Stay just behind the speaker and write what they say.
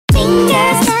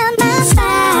fingers down my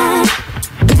spine.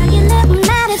 Girl, you look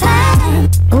mighty fine.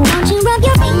 Won't you rub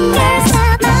your fingers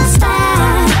down my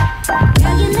spine?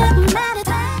 Girl, you look mighty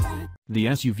fine. The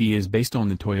SUV is based on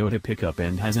the Toyota pickup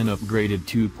and has an upgraded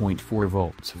 2.4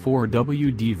 volts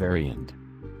 4WD variant.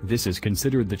 This is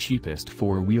considered the cheapest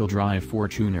four-wheel drive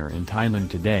Fortuner in Thailand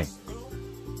today.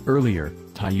 Earlier,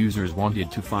 Thai users wanted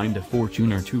to find a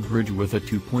Fortuner 2 bridge with a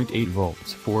 2.8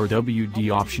 volts 4WD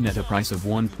option at a price of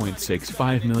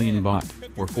 1.65 million baht,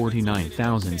 or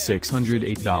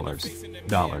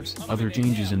 $49,608. Other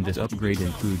changes in this upgrade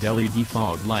include LED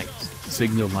fog lights,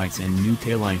 signal lights and new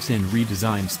taillights and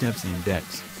redesigned steps and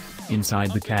decks.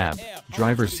 Inside the cab,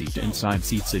 driver's seat and side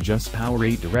seats adjust power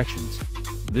 8 directions.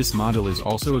 This model is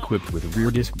also equipped with rear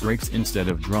disc brakes instead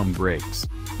of drum brakes.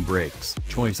 Brakes: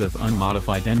 choice of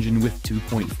unmodified engine with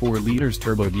 2.4 liters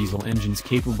turbo diesel engines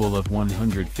capable of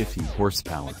 150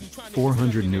 horsepower,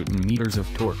 400 Nm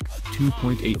of torque,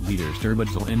 2.8 liters turbo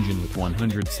diesel engine with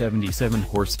 177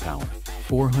 horsepower,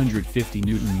 450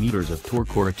 Nm of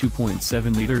torque, or a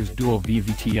 2.7 liters dual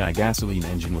VVTi gasoline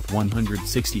engine with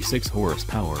 166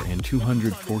 horsepower and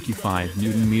 245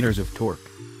 Nm of torque.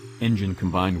 Engine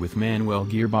combined with manual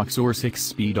gearbox or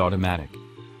 6-speed automatic.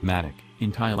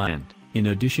 In Thailand, in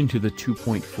addition to the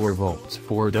 2.4 volts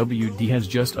 4WD has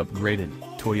just upgraded,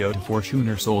 Toyota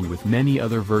Fortuner sold with many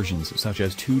other versions such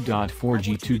as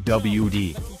 2.4G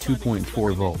 2WD,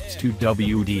 2.4 volts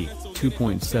 2WD,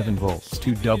 2.7 volts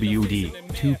 2WD,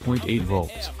 2.8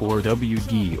 volts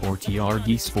 4WD or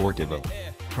TRD Sportivo.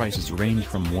 Prices range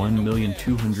from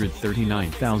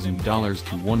 $1,239,000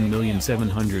 to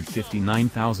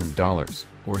 $1,759,000,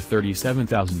 or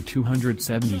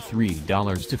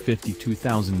 $37,273 to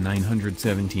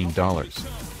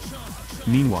 $52,917.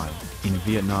 Meanwhile, in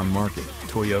Vietnam market,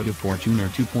 Toyota Fortuner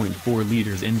 2.4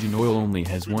 liters engine oil only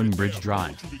has one bridge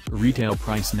drive, retail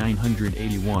price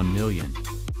 981 million.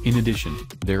 In addition,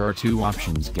 there are two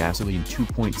options: gasoline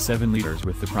 2.7 liters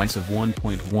with the price of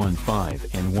 1.15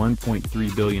 and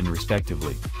 1.3 billion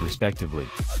respectively.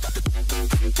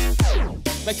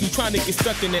 Like you trying to get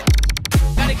stuck in it.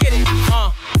 Gotta get it,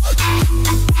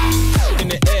 in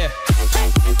the air.